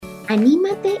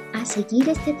Anímate a seguir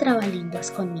este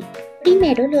trabalenguas conmigo.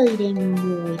 Primero lo diré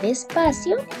muy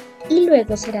despacio y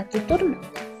luego será tu turno.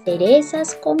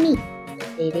 Cerezas comí,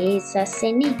 cerezas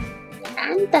cené.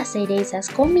 Tantas cerezas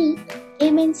comí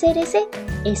que me encerecé.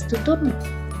 Es tu turno.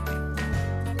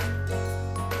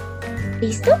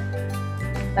 ¿Listo?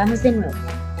 Vamos de nuevo.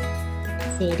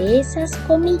 Cerezas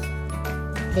comí,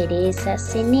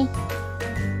 cerezas cené.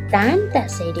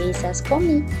 Tantas cerezas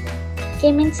comí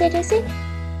que me encerecé.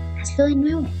 Hazlo de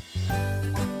nuevo.